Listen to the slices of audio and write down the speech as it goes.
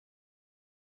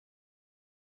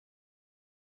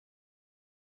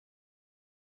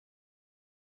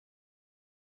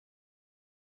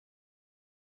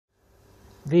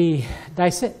The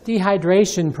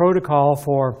dehydration protocol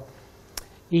for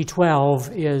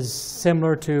E12 is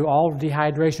similar to all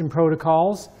dehydration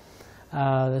protocols.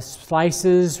 The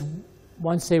slices,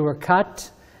 once they were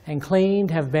cut and cleaned,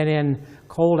 have been in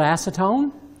cold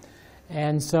acetone.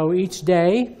 And so each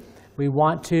day we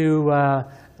want to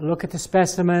look at the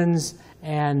specimens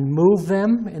and move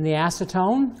them in the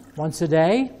acetone once a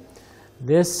day.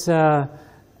 This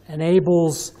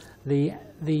enables the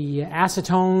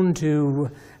acetone to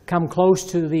come close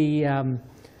to the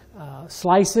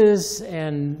slices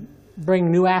and bring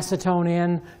new acetone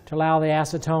in to allow the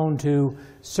acetone to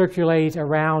circulate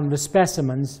around the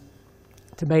specimens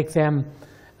to make them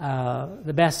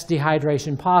the best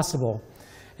dehydration possible.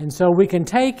 And so we can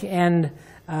take and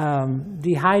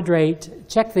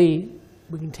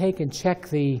we can take and check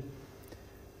the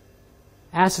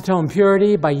acetone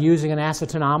purity by using an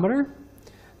acetonometer.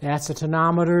 The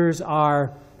acetonometers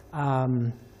are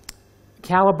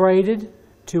calibrated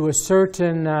to a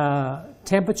certain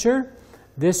temperature.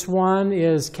 This one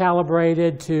is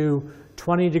calibrated to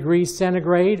 20 degrees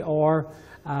centigrade or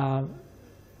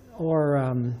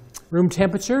room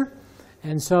temperature.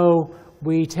 And so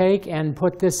we take and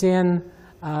put this in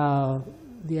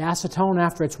the acetone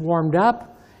after it's warmed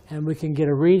up, and we can get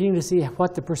a reading to see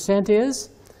what the percent is.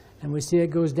 And we see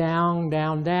it goes down,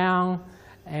 down, down,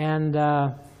 and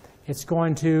it's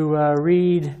going to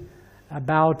read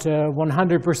about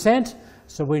 100%,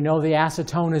 so we know the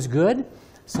acetone is good.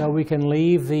 So we can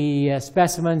leave the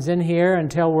specimens in here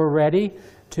until we're ready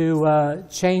to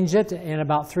change it in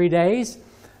about 3 days.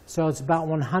 So it's about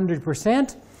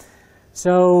 100%.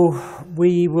 So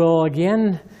we will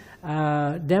again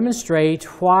demonstrate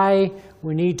why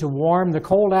we need to warm the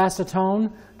cold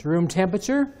acetone to room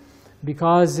temperature,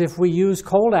 because if we use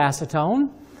cold acetone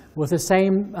with the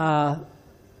same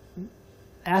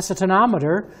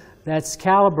acetonometer that's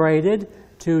calibrated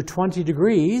to 20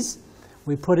 degrees,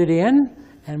 we put it in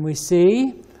and we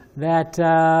see that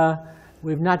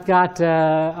we've not got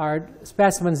our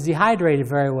specimens dehydrated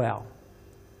very well.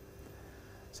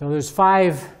 So there's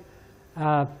 5%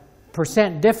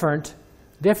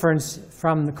 difference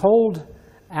from the cold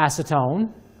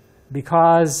acetone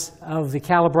because of the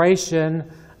calibration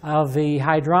of the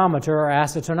hydrometer or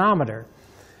acetonometer.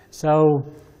 So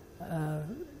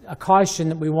a caution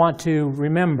that we want to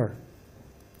remember.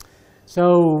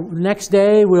 So next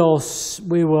day we will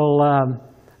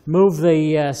move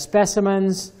the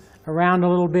specimens around a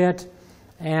little bit,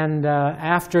 and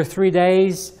after 3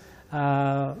 days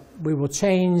we will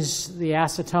change the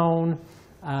acetone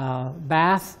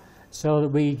bath so that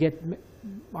we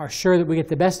are sure that we get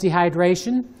the best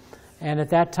dehydration. And at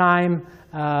that time,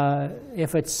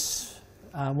 if it's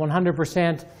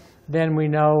 100%, then we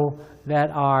know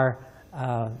that our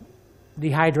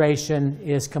dehydration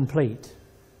is complete.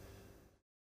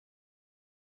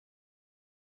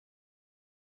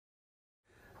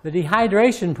 The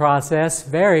dehydration process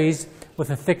varies with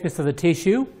the thickness of the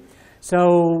tissue.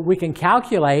 So we can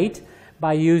calculate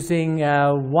by using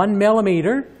 1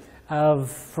 millimeter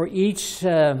for each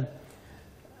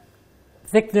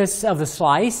thickness of the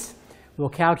slice. We'll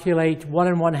calculate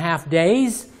 1 1/2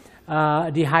 days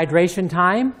dehydration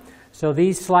time. So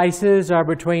these slices are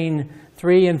between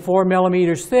 3 and 4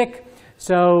 millimeters thick.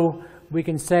 So we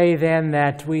can say then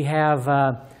that we have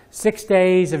 6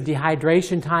 days of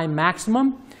dehydration time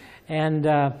maximum. And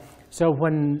so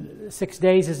when 6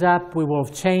 days is up, we will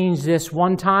change this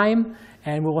one time,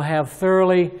 and we will have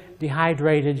thoroughly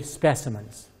dehydrated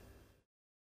specimens.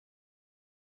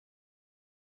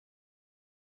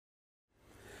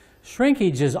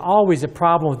 Shrinkage is always a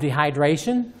problem with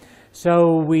dehydration.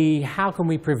 So how can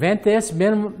we prevent this?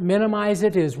 Minimize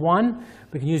it is one.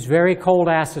 We can use very cold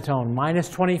acetone.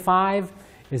 -25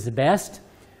 is the best.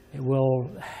 It will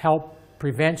help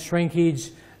prevent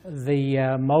shrinkage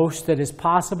the most that is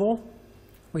possible.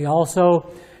 We also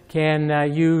can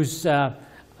use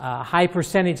high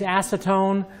percentage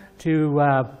acetone to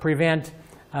prevent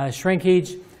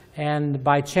shrinkage, and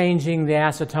by changing the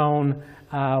acetone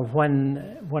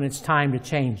when it's time to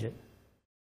change it.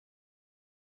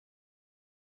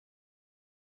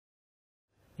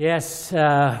 Yes,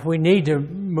 we need to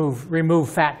remove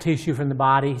fat tissue from the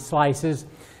body, slices,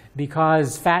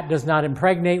 because fat does not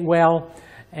impregnate well.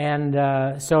 And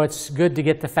so it's good to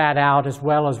get the fat out, as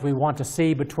well as we want to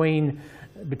see between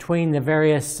the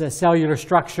various cellular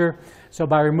structure. So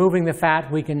by removing the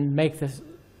fat, we can make the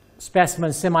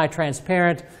specimen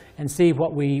semi-transparent and see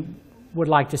what we would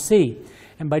like to see.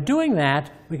 And by doing that,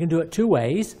 we can do it 2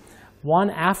 ways. One,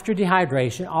 after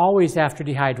dehydration, always after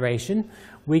dehydration,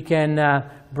 we can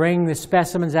bring the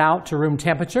specimens out to room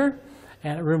temperature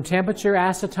At room temperature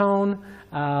acetone,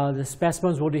 the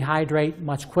specimens will dehydrate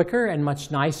much quicker and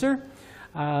much nicer.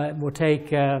 It will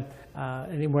take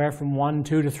anywhere from 1,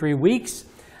 2 to 3 weeks.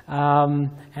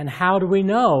 And how do we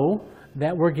know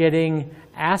that we're getting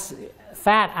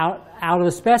fat out of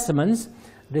the specimens?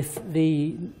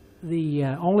 The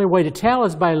only way to tell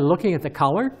is by looking at the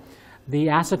color. The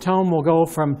acetone will go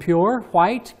from pure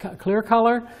white, clear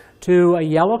color, to a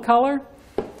yellow color.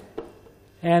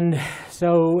 And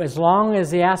so as long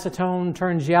as the acetone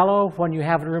turns yellow when you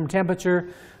have it at room temperature,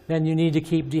 then you need to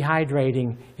keep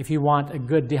dehydrating if you want a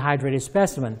good dehydrated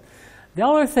specimen. The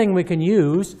other thing we can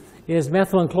use is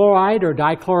methylene chloride or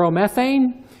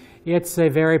dichloromethane. It's a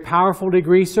very powerful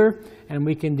degreaser, and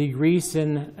we can degrease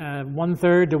in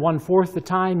 1/3 to 1/4 the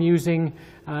time using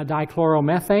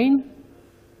dichloromethane.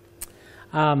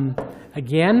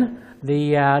 Again,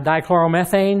 the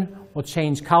dichloromethane will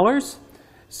change colors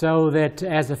so that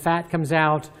as the fat comes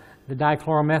out, the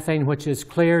dichloromethane, which is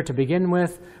clear to begin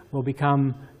with, will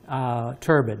become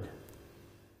turbid.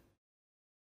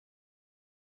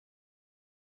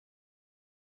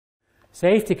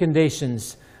 Safety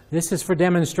conditions. This is for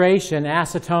demonstration.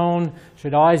 Acetone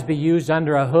should always be used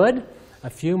under a hood, a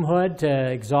fume hood to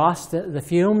exhaust the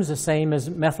fumes, the same as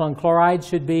methylene chloride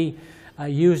should be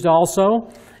used also.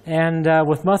 And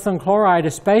with methylene chloride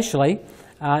especially,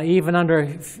 even under a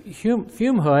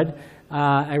fume hood,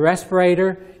 a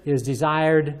respirator is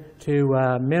desired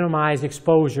to minimize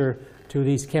exposure to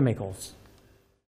these chemicals.